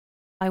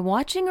By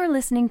watching or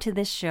listening to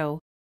this show,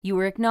 you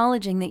are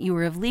acknowledging that you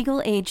are of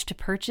legal age to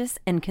purchase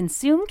and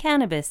consume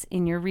cannabis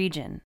in your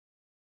region.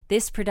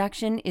 This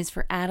production is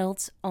for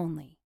adults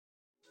only.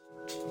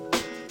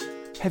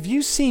 Have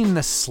you seen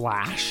the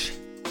Slash?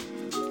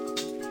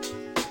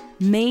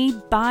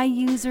 Made by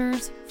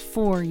users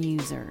for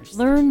users.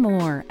 Learn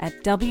more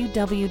at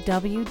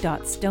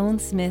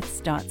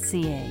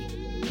www.stonesmiths.ca.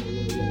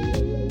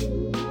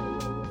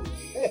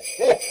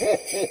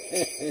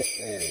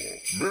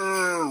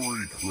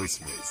 Merry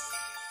Christmas.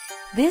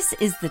 This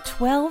is the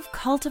 12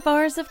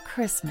 Cultivars of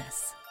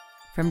Christmas.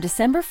 From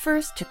December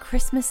 1st to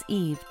Christmas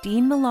Eve,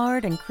 Dean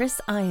Millard and Chris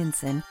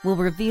Ianson will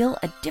reveal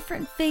a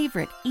different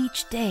favorite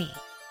each day.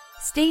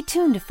 Stay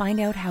tuned to find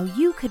out how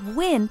you could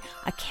win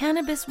a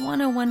Cannabis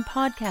 101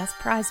 podcast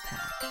prize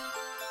pack.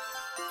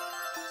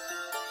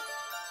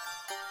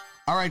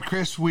 All right,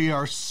 Chris, we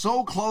are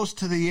so close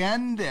to the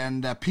end,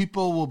 and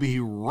people will be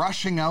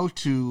rushing out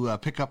to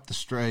pick up the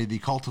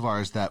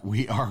cultivars that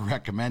we are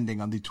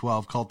recommending on the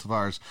 12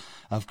 cultivars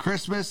of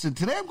Christmas. And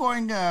today I'm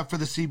going for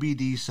the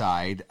CBD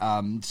side.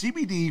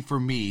 CBD for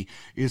me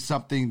is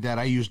something that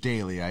I use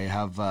daily. I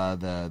have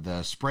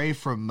the spray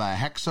from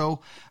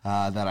Hexo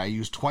that I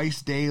use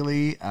twice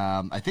daily.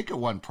 I think it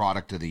won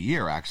product of the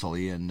year,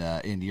 actually,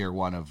 in year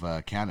one of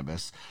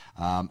cannabis.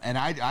 And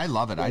I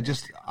love it.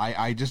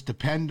 I just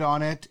depend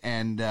on it.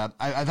 And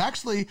I've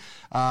actually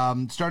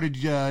started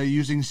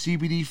using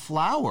CBD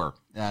flower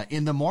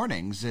in the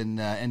mornings,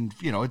 and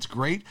you know, it's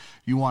great.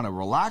 You want to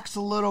relax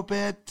a little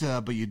bit,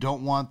 but you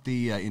don't want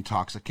the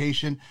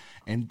intoxication.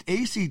 And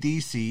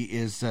ACDC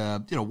is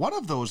one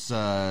of those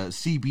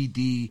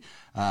CBD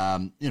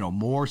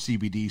more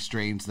CBD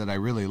strains that I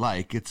really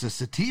like. It's a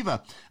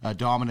sativa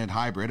dominant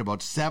hybrid, about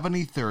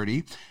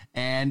 70-30,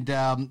 and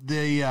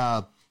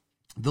the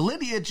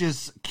lineage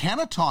is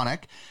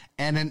canatonic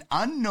and an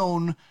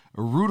unknown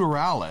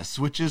ruderalis,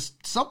 which is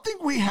something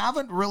we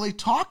haven't really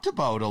talked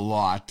about a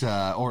lot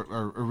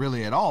or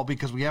really at all,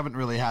 because we haven't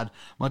really had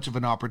much of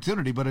an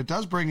opportunity, but it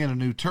does bring in a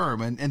new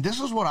term. And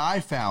this is what I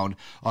found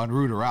on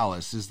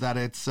ruderalis, is that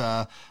it's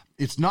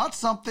not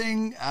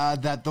something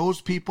that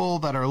those people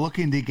that are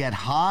looking to get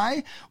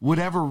high would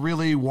ever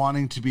really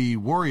wanting to be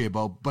worried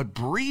about, but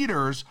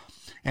breeders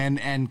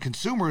and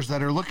consumers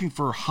that are looking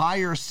for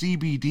higher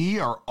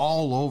CBD are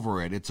all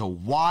over it. It's a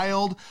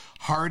wild,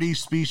 hardy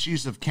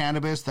species of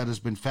cannabis that has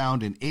been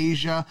found in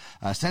Asia,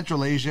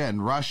 Central Asia,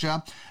 and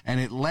Russia, and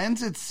it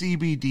lends its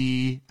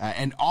CBD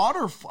and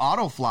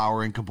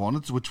auto-flowering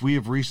components, which we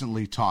have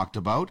recently talked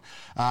about,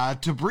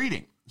 to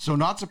breeding. So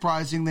not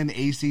surprising, then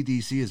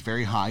ACDC is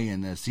very high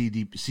in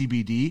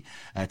CBD.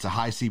 It's a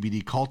high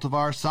CBD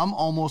cultivar, some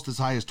almost as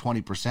high as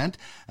 20%.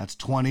 That's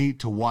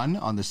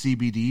 20-1 on the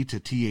CBD to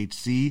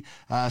THC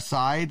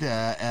side,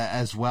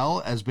 as well,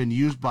 has been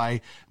used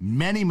by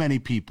many, many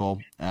people,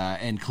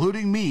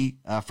 including me,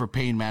 for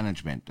pain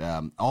management.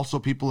 Also,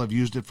 people have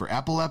used it for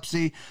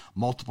epilepsy,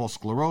 multiple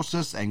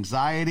sclerosis,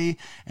 anxiety,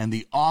 and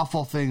the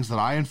awful things that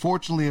I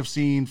unfortunately have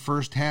seen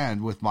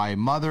firsthand with my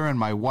mother and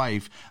my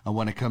wife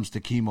when it comes to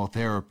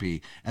chemotherapy.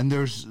 And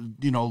there's,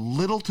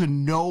 little to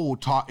no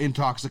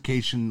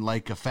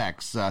intoxication-like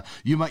effects.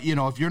 You might,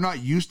 if you're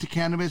not used to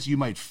cannabis, you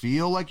might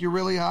feel like you're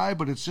really high,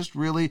 but it's just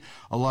really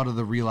a lot of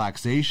the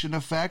relaxation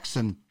effects.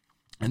 And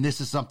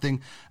this is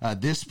something,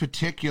 this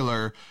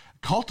particular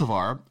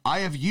cultivar I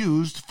have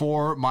used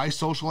for my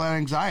social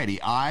anxiety.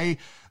 I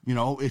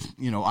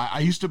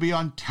used to be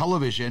on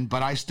television,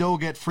 but I still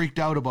get freaked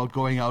out about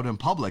going out in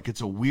public.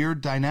 It's a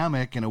weird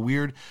dynamic and a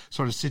weird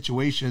sort of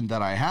situation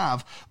that I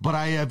have, but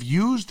I have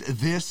used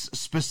this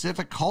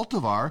specific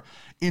cultivar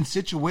in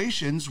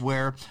situations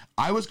where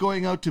I was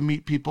going out to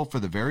meet people for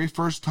the very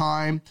first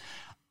time.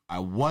 I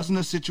wasn't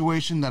a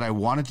situation that I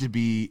wanted to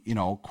be,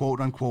 quote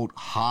unquote,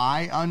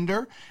 high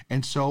under.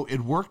 And so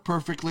it worked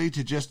perfectly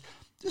to just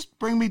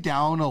bring me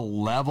down a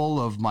level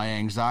of my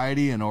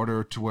anxiety in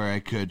order to where I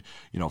could,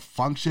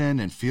 function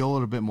and feel a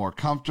little bit more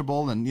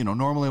comfortable. And,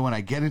 normally when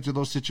I get into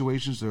those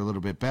situations, they're a little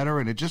bit better.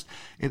 And it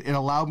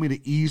allowed me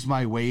to ease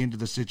my way into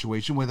the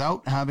situation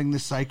without having the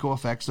psycho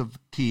effects of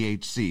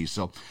THC.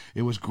 So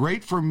it was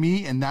great for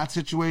me in that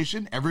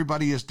situation.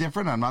 Everybody is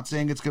different. I'm not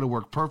saying it's going to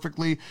work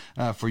perfectly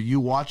for you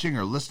watching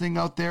or listening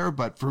out there,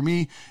 but for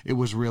me, it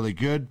was really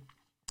good.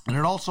 And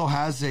it also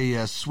has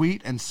a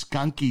sweet and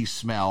skunky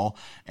smell,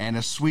 and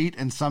a sweet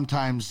and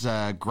sometimes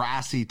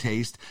grassy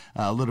taste,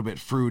 a little bit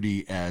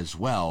fruity as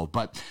well.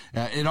 But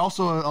it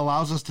also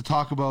allows us to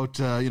talk about,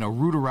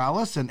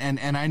 ruderalis,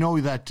 and I know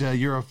that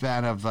you're a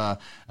fan of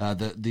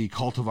the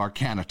cultivar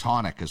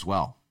Canatonic as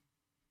well.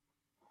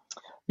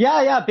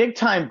 Yeah, big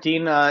time,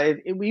 Dean.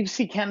 We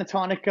see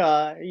Canatonic,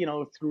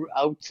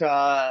 throughout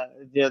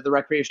the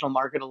recreational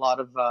market. A lot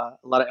of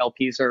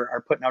LPs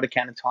are putting out a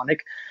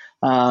Canatonic.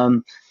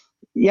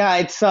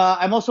 It's.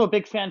 I'm also a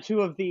big fan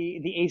too of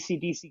the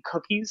ACDC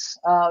cookies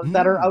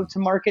that are out to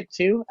market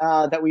too.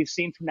 That we've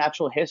seen from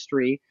Natural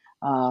History.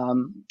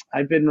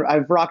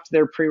 I've rocked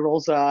their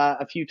pre-rolls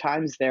a few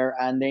times there,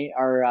 and they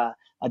are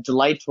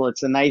delightful.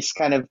 It's a nice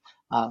kind of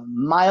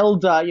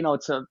mild.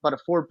 It's about a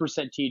 4%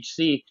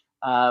 THC.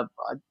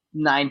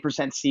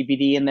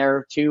 CBD in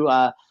there too.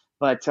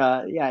 But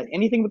yeah,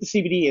 anything with the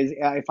CBD is,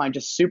 I find,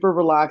 just super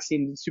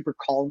relaxing, super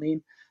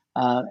calming.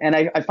 And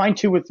I find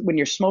too, with when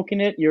you're smoking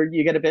it,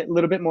 you get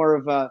little bit more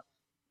of a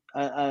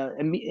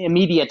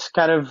immediate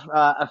kind of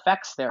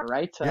effects there,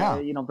 right? Yeah.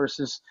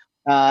 Versus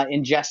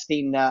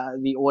ingesting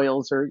the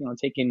oils, or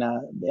taking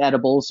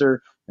edibles,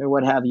 or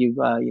what have you.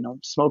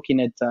 Smoking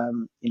it,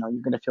 you're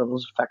going to feel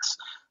those effects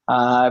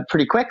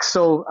pretty quick.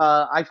 So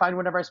I find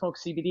whenever I smoke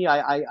CBD,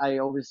 I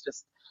always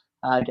just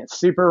get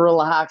super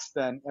relaxed,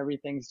 and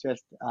everything's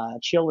just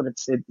chill, and it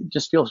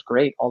just feels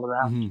great all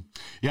around. Mm-hmm.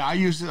 Yeah, I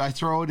use it. I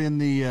throw it in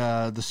the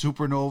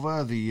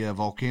Supernova, the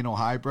Volcano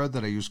Hybrid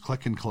that I use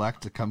Click and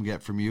Collect to come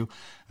get from you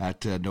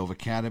at Nova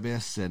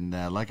Cannabis. And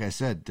like I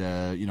said,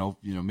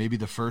 maybe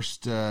the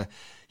first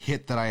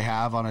hit that I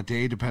have on a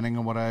day, depending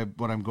on what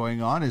I'm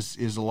going on,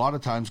 is a lot of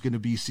times going to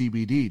be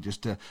CBD,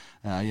 just to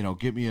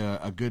give me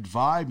a good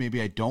vibe.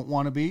 Maybe I don't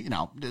want to be.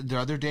 There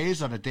are other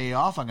days, on a day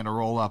off, I'm going to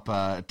roll up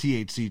a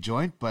THC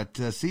joint, but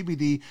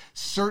CBD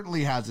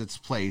certainly has its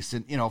place.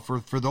 And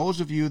for those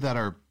of you that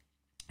are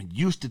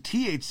used to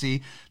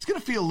THC, it's going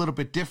to feel a little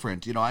bit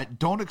different. I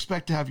don't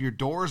expect to have your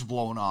doors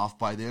blown off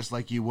by this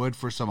like you would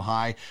for some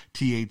high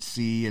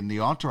THC and the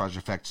entourage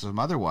effects of some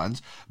other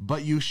ones,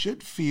 but you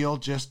should feel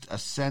just a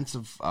sense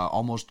of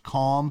almost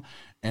calm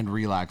and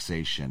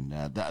relaxation.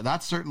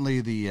 That's certainly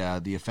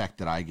the effect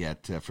that I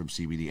get from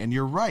CBD. And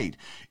you're right,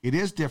 it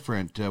is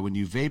different when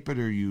you vape it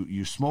or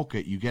you smoke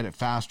it. You get it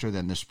faster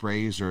than the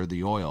sprays or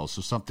the oils.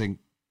 So something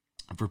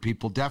for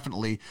people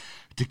definitely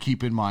to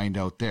keep in mind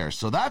out there.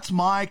 So that's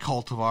my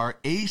cultivar,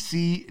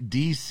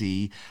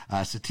 ACDC,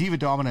 sativa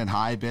dominant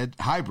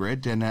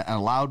hybrid, and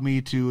allowed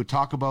me to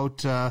talk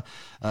about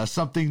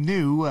something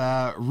new,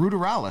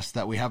 ruderalis,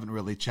 that we haven't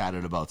really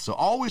chatted about. So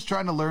always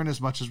trying to learn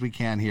as much as we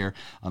can here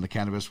on the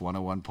Cannabis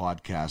 101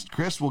 podcast.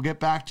 Chris, we'll get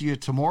back to you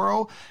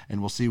tomorrow, and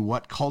we'll see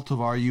what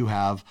cultivar you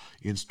have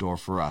in store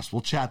for us.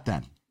 We'll chat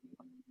then.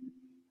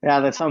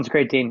 Yeah, that sounds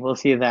great, Dean. We'll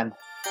see you then.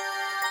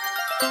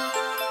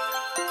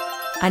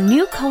 A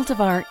new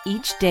cultivar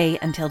each day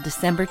until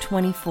December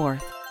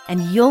 24th.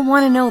 And you'll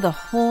want to know the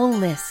whole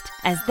list,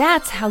 as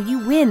that's how you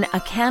win a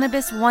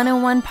Cannabis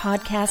 101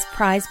 podcast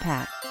prize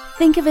pack.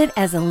 Think of it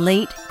as a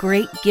late,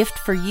 great gift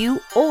for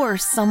you or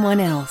someone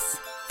else.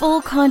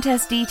 Full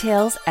contest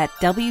details at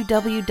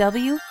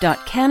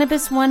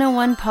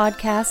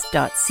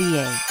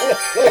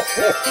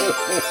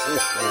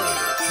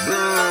www.cannabis101podcast.ca.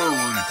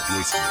 Merry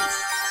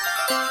Christmas.